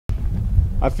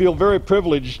I feel very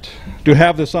privileged to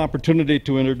have this opportunity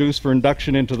to introduce for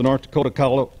induction into the North Dakota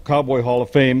Cowboy Hall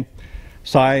of Fame,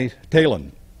 Cy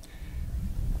Taillon.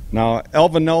 Now,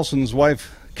 Elvin Nelson's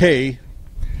wife, Kay,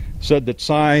 said that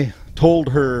Cy told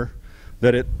her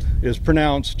that it is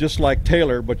pronounced just like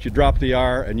Taylor, but you drop the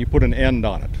R and you put an end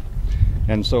on it.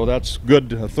 And so that's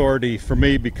good authority for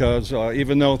me, because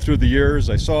even though through the years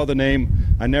I saw the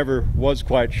name, I never was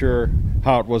quite sure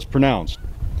how it was pronounced.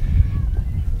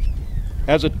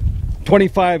 As a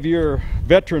 25-year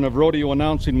veteran of rodeo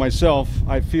announcing myself,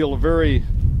 I feel a very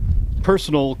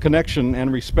personal connection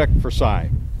and respect for Cy.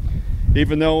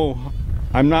 Even though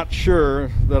I'm not sure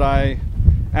that I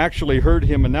actually heard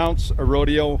him announce a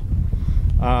rodeo,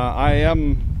 I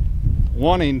am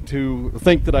wanting to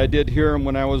think that I did hear him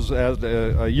when I was as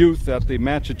a youth at the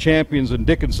Match of Champions in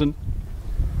Dickinson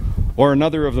or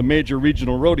another of the major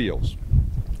regional rodeos.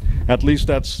 At least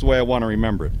that's the way I want to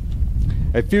remember it.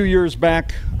 A few years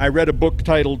back, I read a book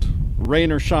titled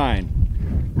Rain or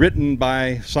Shine, written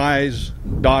by Cy's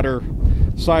daughter,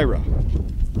 Syra.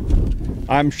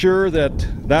 I'm sure that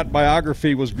that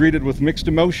biography was greeted with mixed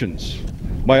emotions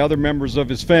by other members of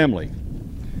his family,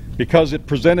 because it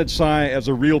presented Cy as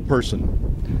a real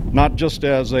person, not just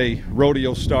as a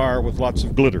rodeo star with lots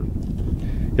of glitter.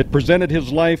 It presented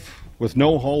his life with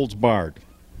no holds barred.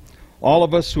 All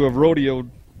of us who have rodeoed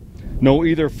know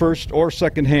either first or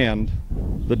second hand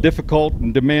the difficult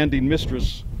and demanding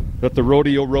mistress that the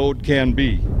rodeo road can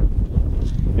be.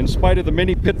 In spite of the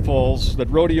many pitfalls that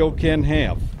rodeo can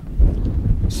have,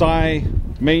 Cy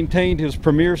maintained his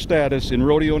premier status in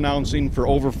rodeo announcing for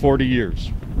over 40 years.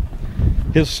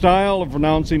 His style of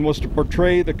announcing was to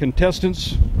portray the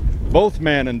contestants, both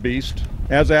man and beast,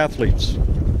 as athletes.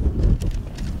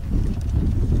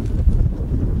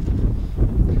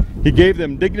 He gave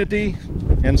them dignity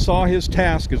and saw his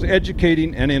task as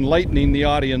educating and enlightening the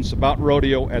audience about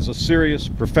rodeo as a serious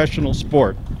professional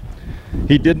sport.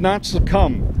 He did not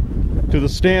succumb to the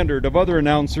standard of other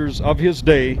announcers of his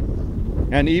day,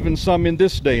 and even some in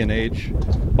this day and age,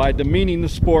 by demeaning the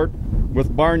sport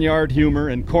with barnyard humor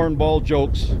and cornball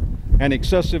jokes and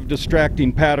excessive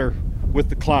distracting patter with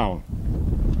the clown.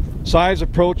 Cy's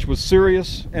approach was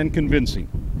serious and convincing.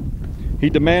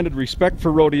 He demanded respect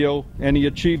for rodeo, and he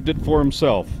achieved it for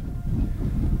himself.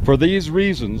 For these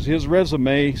reasons, his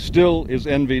resume still is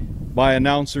envied by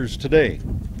announcers today.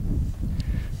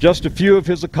 Just a few of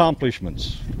his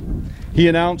accomplishments. He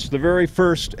announced the very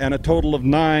first and a total of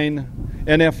 9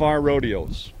 NFR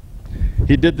rodeos.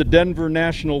 He did the Denver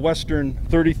National Western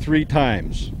 33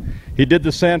 times. He did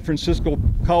the San Francisco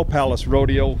Cow Palace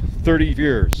Rodeo 30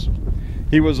 years.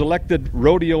 He was elected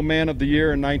Rodeo Man of the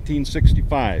Year in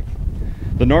 1965.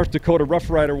 The North Dakota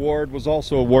Rough Rider Award was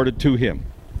also awarded to him.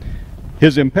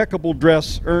 His impeccable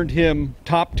dress earned him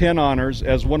top 10 honors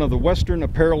as one of the Western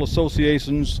Apparel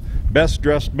Association's best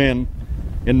dressed men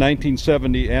in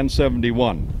 1970 and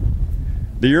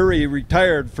 71. The year he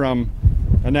retired from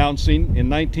announcing,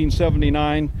 in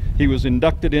 1979, he was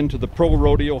inducted into the Pro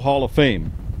Rodeo Hall of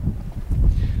Fame.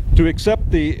 To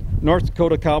accept the North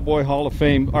Dakota Cowboy Hall of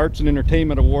Fame Arts and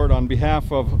Entertainment Award on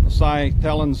behalf of Cy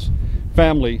Taillon's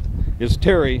family is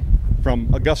Terry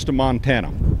from Augusta,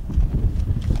 Montana.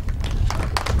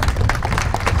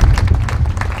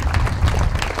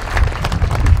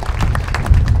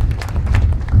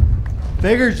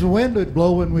 Figures the wind would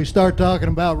blow when we start talking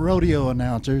about rodeo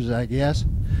announcers, I guess.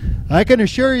 I can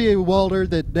assure you, Walter,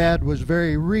 that Dad was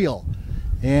very real,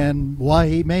 and why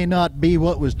he may not be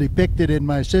what was depicted in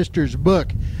my sister's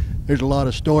book, there's a lot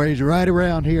of stories right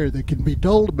around here that can be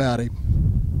told about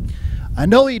him. I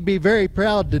know he'd be very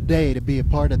proud today to be a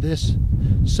part of this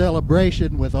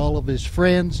celebration with all of his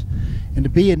friends and to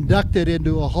be inducted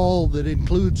into a hall that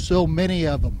includes so many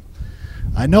of them.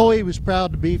 I know he was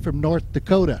proud to be from North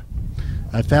Dakota.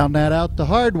 I found that out the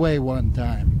hard way one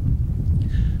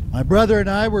time. My brother and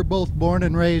I were both born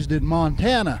and raised in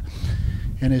Montana,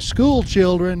 and as school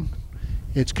children,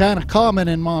 it's kind of common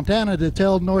in Montana to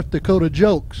tell North Dakota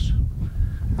jokes.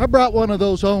 I brought one of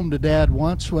those home to Dad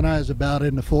once when I was about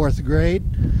in the 4th grade,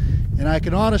 and I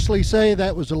can honestly say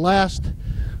that was the last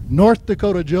North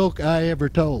Dakota joke I ever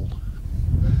told.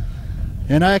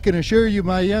 And I can assure you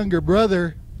my younger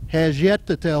brother has yet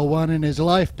to tell one in his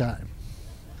lifetime.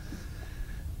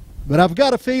 But I've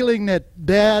got a feeling that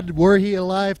Dad, were he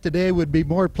alive today, would be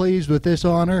more pleased with this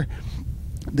honor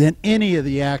than any of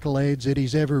the accolades that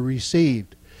he's ever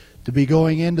received, to be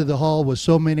going into the hall with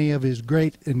so many of his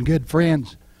great and good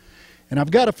friends. And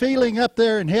I've got a feeling up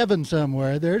there in heaven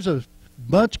somewhere, there's a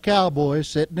bunch of cowboys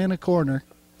sitting in a corner,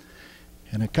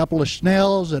 and a couple of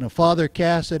Snells and a Father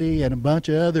Cassidy and a bunch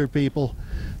of other people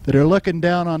that are looking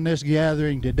down on this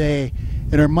gathering today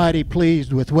and are mighty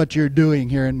pleased with what you're doing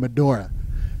here in Medora.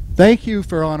 Thank you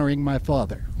for honoring my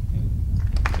father.